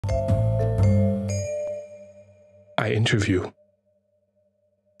iInterview.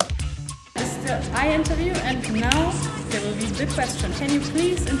 It's the iInterview, and now there will be the question. Can you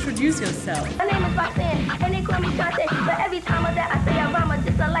please introduce yourself? My name is Roxanne, and they call me Shanté, but every time that I say I rhyme a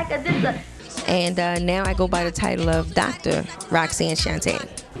disser like a disser. And now I go by the title of Dr. Roxanne Shanté.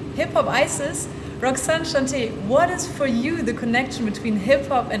 HipHop Ices. Roxanne Shanté, what is for you the connection between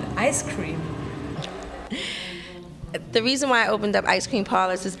hip-hop and ice cream? The reason why I opened up ice cream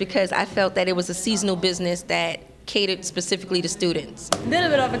parlors is because I felt that it was a seasonal business that catered specifically to students. A little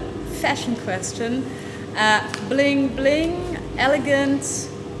bit of a fashion question. Bling bling, elegant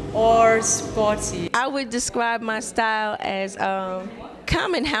or sporty? I would describe my style as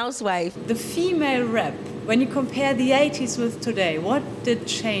common housewife. The female rap, when you compare the 80s with today, what did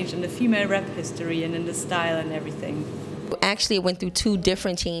change in the female rap history and in the style and everything? Actually, it went through two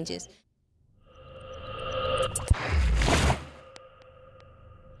different changes.